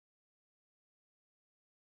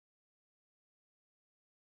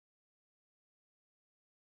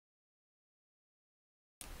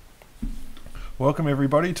Welcome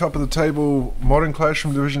everybody, top of the table modern clash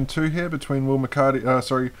from Division 2 here between Anthony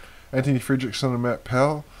Frederikson and Matt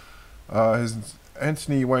Powell.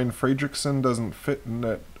 Anthony Frederikson doesn't fit in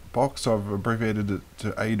that box, so I've abbreviated it to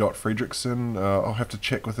A.Frederikson. I'll have to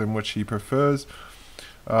check with him which he prefers.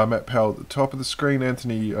 Matt Powell at the top of the screen,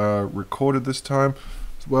 Anthony recorded this time.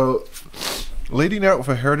 Well, leading out with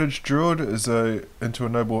a Heritage Druid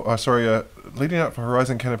leading out for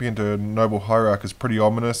Horizon Canopy into a Noble Hierarch is pretty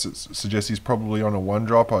ominous. It suggests he's probably on a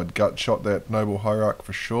 1-drop. I'd gut shot that Noble Hierarch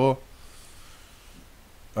for sure.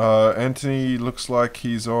 Anthony looks like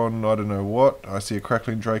he's on, I don't know what. I see a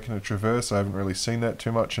Crackling Drake and a Traverse. I haven't really seen that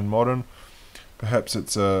too much in Modern. Perhaps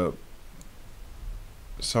it's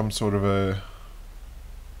some sort of a...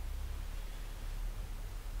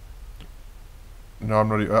 No, I'm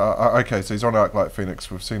not even... okay, so he's on Arclight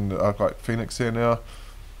Phoenix. We've seen the Arclight Phoenix here now.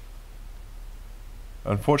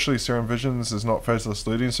 Unfortunately, Serum Visions is not faceless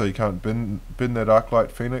looting, so you can't bin that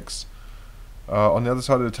Arclight Phoenix. On the other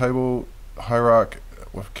side of the table, Hierarch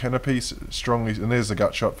with Canopy strongly... And there's a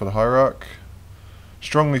gut shot for the Hierarch.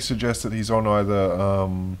 Strongly suggests that he's on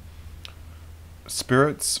either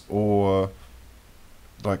Spirits or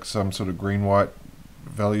like some sort of green-white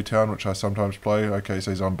Value Town, which I sometimes play. Okay, so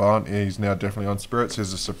he's on Bant. Yeah, he's now definitely on Spirits.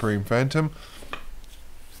 Here's a Supreme Phantom.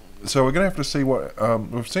 So we're going to have to see what...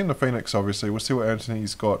 we've seen the Phoenix, obviously. We'll see what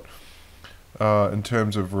Anthony's got in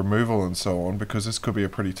terms of removal and so on, because this could be a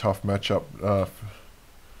pretty tough matchup.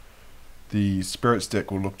 The Spirits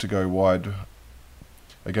deck will look to go wide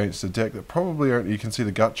against a deck that probably... You can see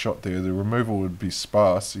the gut shot there. The removal would be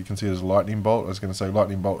sparse. You can see there's Lightning Bolt. I was going to say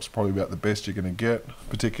Lightning Bolt's probably about the best you're going to get,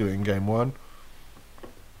 particularly in Game 1.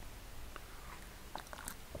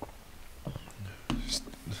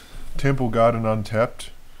 Temple Garden untapped.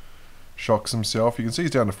 Shocks himself. You can see he's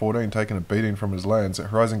down to 14, taking a beating from his lands. That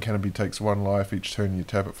Horizon Canopy takes 1 life each turn you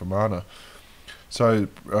tap it for mana. So,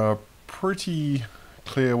 pretty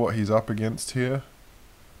clear what he's up against here.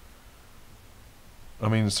 I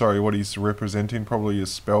mean, sorry, what he's representing. Probably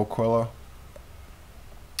his Spell Queller.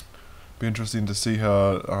 Be interesting to see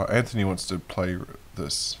how Anthony wants to play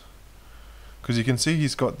this. Because you can see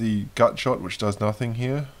he's got the Gut Shot, which does nothing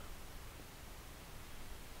here.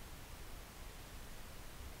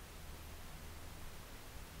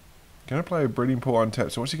 Going to play a Breeding Pool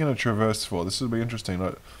untapped, so what's he going to traverse for? This will be interesting.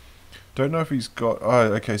 I don't know if he's got...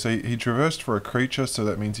 Oh, okay, so he traversed for a creature, so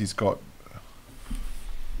that means he's got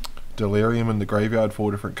Delirium in the graveyard,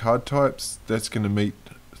 4 different card types. That's going to meet...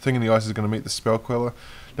 Thing in the Ice is going to meet the Spell Queller.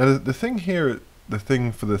 Now, the thing here, the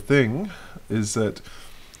thing for the thing, is that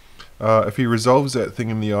if he resolves that Thing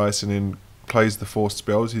in the Ice and then plays the 4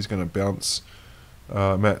 spells, he's going to bounce...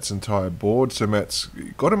 Matt's entire board. So Matt's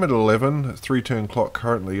got him at 11, 3-turn clock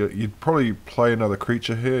currently. You'd probably play another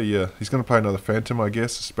creature here. Yeah, he's going to play another Phantom, I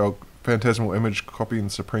guess. Spell Phantasmal Image, copying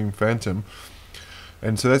Supreme Phantom.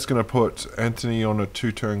 And so that's going to put Anthony on a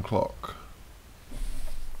 2-turn clock.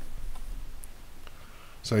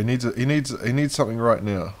 So he needs something right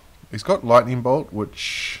now. He's got Lightning Bolt,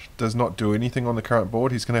 which does not do anything on the current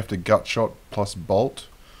board. He's going to have to Gut Shot plus Bolt.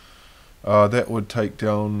 That would take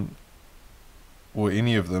down... or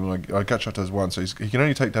any of them. Gut Shot does 1, so he can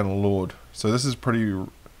only take down a Lord. So this is pretty...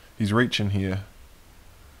 He's reaching here.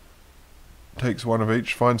 Takes 1 of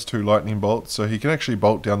each, finds 2 Lightning Bolts, so he can actually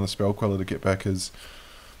bolt down the Spell Queller to get back his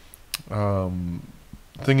Thing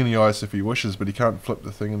in the Ice if he wishes, but he can't flip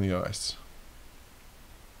the Thing in the Ice.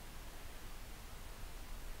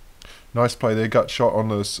 Nice play there. Gut Shot on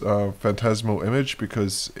this Phantasmal Image,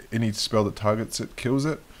 because any spell that targets it kills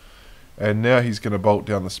it. And now he's going to bolt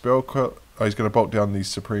down the Spell Queller. He's going to bolt down the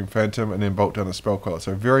Supreme Phantom and then bolt down the Spell Queller.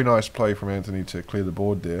 So very nice play from Anthony to clear the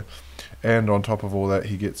board there. And on top of all that,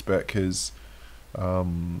 he gets back his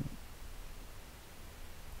Thing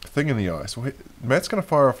in the Ice. Well, Matt's going to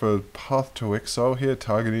fire off a Path to Exile here,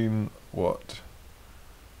 targeting what?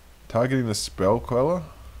 Targeting the Spell Queller?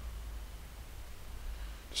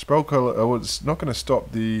 Spell Queller, well, it's not going to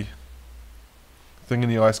stop the Thing in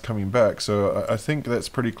the Ice coming back, so I think that's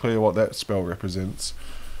pretty clear what that spell represents.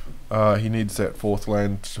 He needs that 4th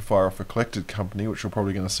land to fire off a Collected Company, which we're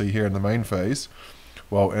probably going to see here in the main phase,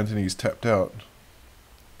 while Anthony's tapped out.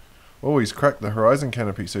 Oh, he's cracked the Horizon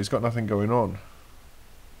Canopy, so he's got nothing going on.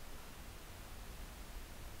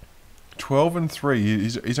 12 and 3.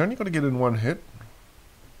 He's only got to get in 1 hit.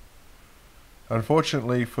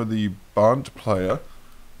 Unfortunately for the Bant player,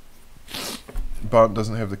 Bant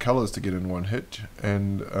doesn't have the colours to get in 1 hit,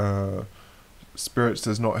 and Spirits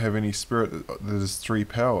does not have any spirit that is 3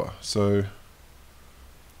 power, so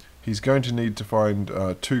he's going to need to find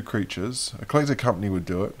 2 creatures. A Collected Company would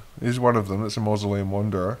do it. Here's one of them, it's a Mausoleum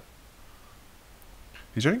Wanderer.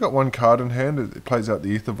 He's only got one card in hand. It plays out the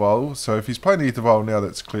Ether Vial. So if he's playing the Ether Vial now,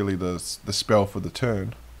 that's clearly the spell for the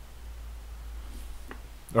turn.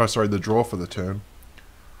 Oh, sorry, the draw for the turn.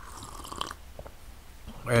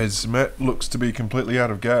 As Matt looks to be completely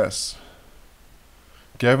out of gas.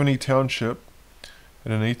 Gavany Township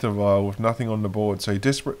and an Ether Vial with nothing on the board. So he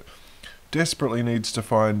desperately needs to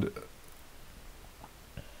find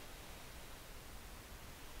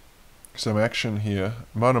some action here.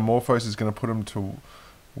 Monomorphose is going to put him to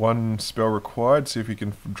one spell required. See if he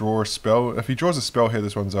can draw a spell. If he draws a spell here,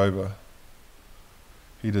 this one's over.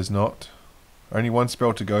 He does not. Only one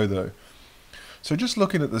spell to go though. So just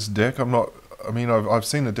looking at this deck, I've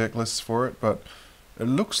seen the deck lists for it, but it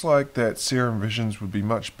looks like that Serum Visions would be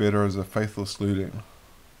much better as a Faithless Looting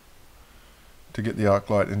to get the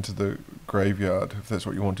Arclight into the graveyard, if that's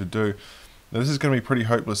what you want to do. Now this is going to be pretty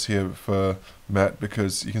hopeless here for Matt,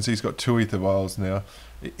 because you can see he's got 2 Ether Vials now.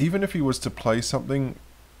 Even if he was to play something,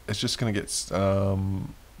 it's just going to get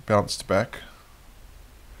bounced back.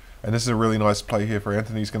 And this is a really nice play here for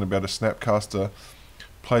Anthony. He's going to be able to Snapcaster,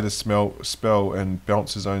 play the spell, and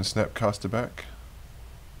bounce his own Snapcaster back.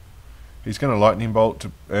 He's going to Lightning Bolt,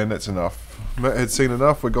 and that's enough. Matt had seen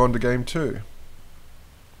enough. We're going to game 2.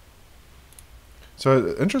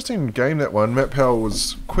 So, interesting game, that one. Matt Powell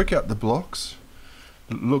was quick out the blocks.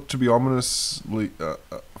 It looked to be ominously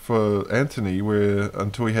for Anthony, where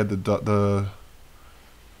until he had the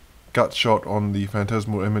gut shot on the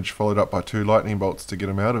Phantasmal Image, followed up by 2 Lightning Bolts to get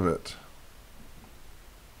him out of it.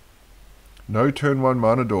 No turn 1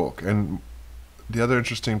 Mana Dork. And the other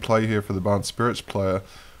interesting play here for the Bant Spirits player,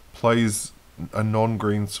 plays a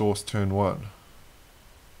non-green source turn 1.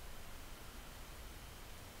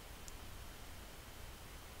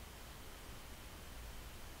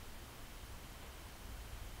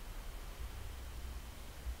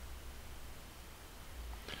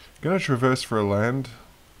 Going to traverse for a land.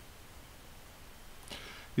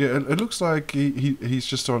 Yeah, it looks like he's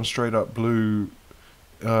just on straight up blue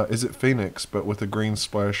Izzet Phoenix, but with a green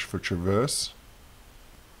splash for traverse.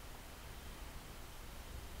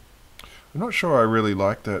 I'm not sure I really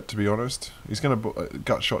like that, to be honest. He's going to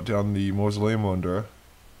gut shot down the Mausoleum Wanderer.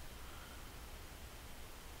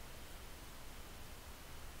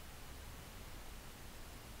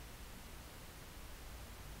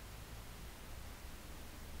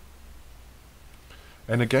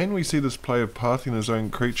 And again we see this play of pathing his own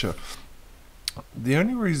creature. The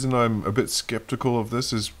only reason I'm a bit skeptical of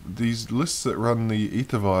this is these lists that run the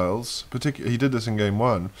Ether Vials, particularly he did this in game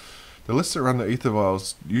 1, the lists that run the Ether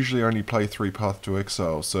Vials usually only play 3 Path to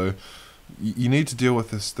Exile, so you need to deal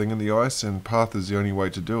with this thing in the ice, and Path is the only way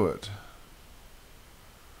to do it.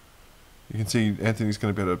 You can see Anthony's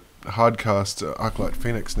going to be able to hardcast Arclight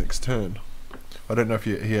Phoenix next turn. I don't know if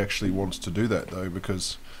he actually wants to do that though,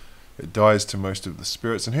 because it dies to most of the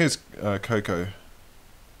spirits. And here's Coco.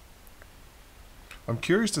 I'm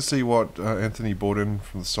curious to see what Anthony brought in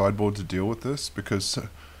from the sideboard to deal with this, because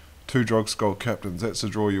 2 Drogskull Captains, that's the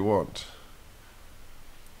draw you want.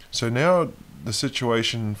 So now the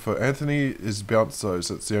situation for Anthony is bounce those.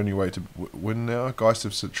 That's the only way to win now. Geist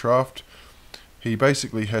of Sitraft. He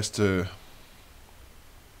basically has to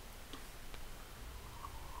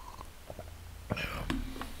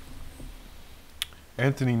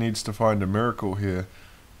Anthony needs to find a miracle here.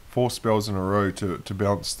 4 spells in a row to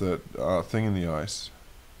bounce that thing in the ice.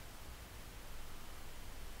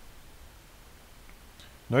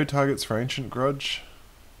 No targets for Ancient Grudge.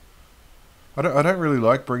 I don't really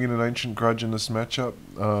like bringing an Ancient Grudge in this matchup.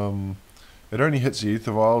 It only hits the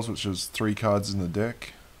Ether Vials, which is 3 cards in the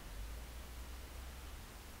deck.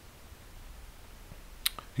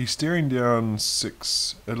 He's steering down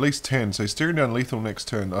 6, at least 10, so he's steering down lethal next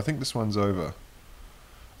turn. I think this one's over.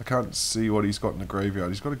 I can't see what he's got in the graveyard.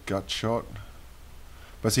 He's got a gut shot.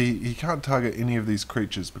 But see, he can't target any of these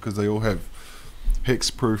creatures because they all have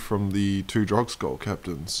hexproof from the 2 Drogskull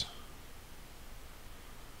Captains.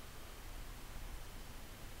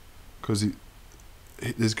 Because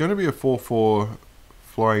there's going to be a 4/4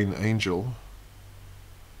 Flying Angel.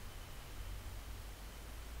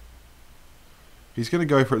 He's going to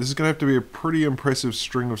go for it. This is going to have to be a pretty impressive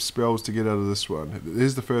string of spells to get out of this one.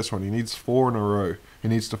 There's the first one. He needs 4 in a row. He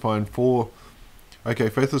needs to find 4. Okay,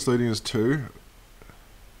 Faithless Looting is 2.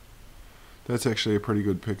 That's actually a pretty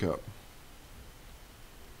good pickup.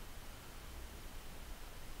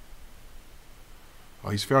 Oh,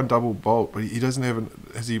 he's found Double Bolt, but he doesn't have an...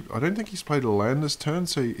 I don't think he's played a land this turn,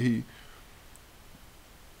 so he...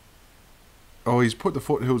 Oh, he's put the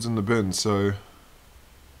Foothills in the bin, so...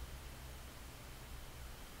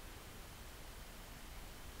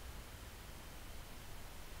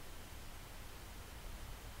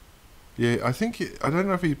 Yeah, I think I don't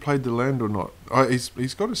know if he played the land or not. He's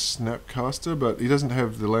got a Snapcaster, but he doesn't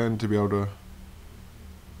have the land to be able to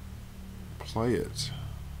play it.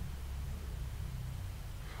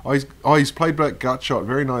 He's played back gut shot.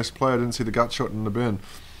 Very nice play. I didn't see the gut shot in the bin.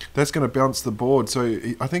 That's going to bounce the board. So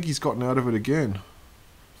I think he's gotten out of it again.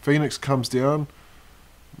 Phoenix comes down.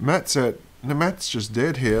 Matt's just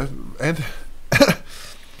dead here. And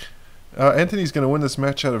Anthony's going to win this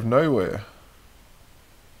match out of nowhere.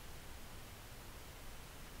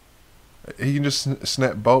 He can just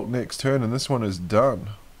snap bolt next turn, and this one is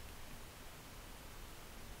done.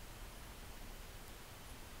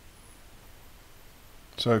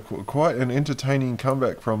 So quite an entertaining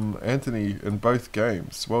comeback from Anthony in both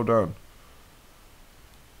games. Well done.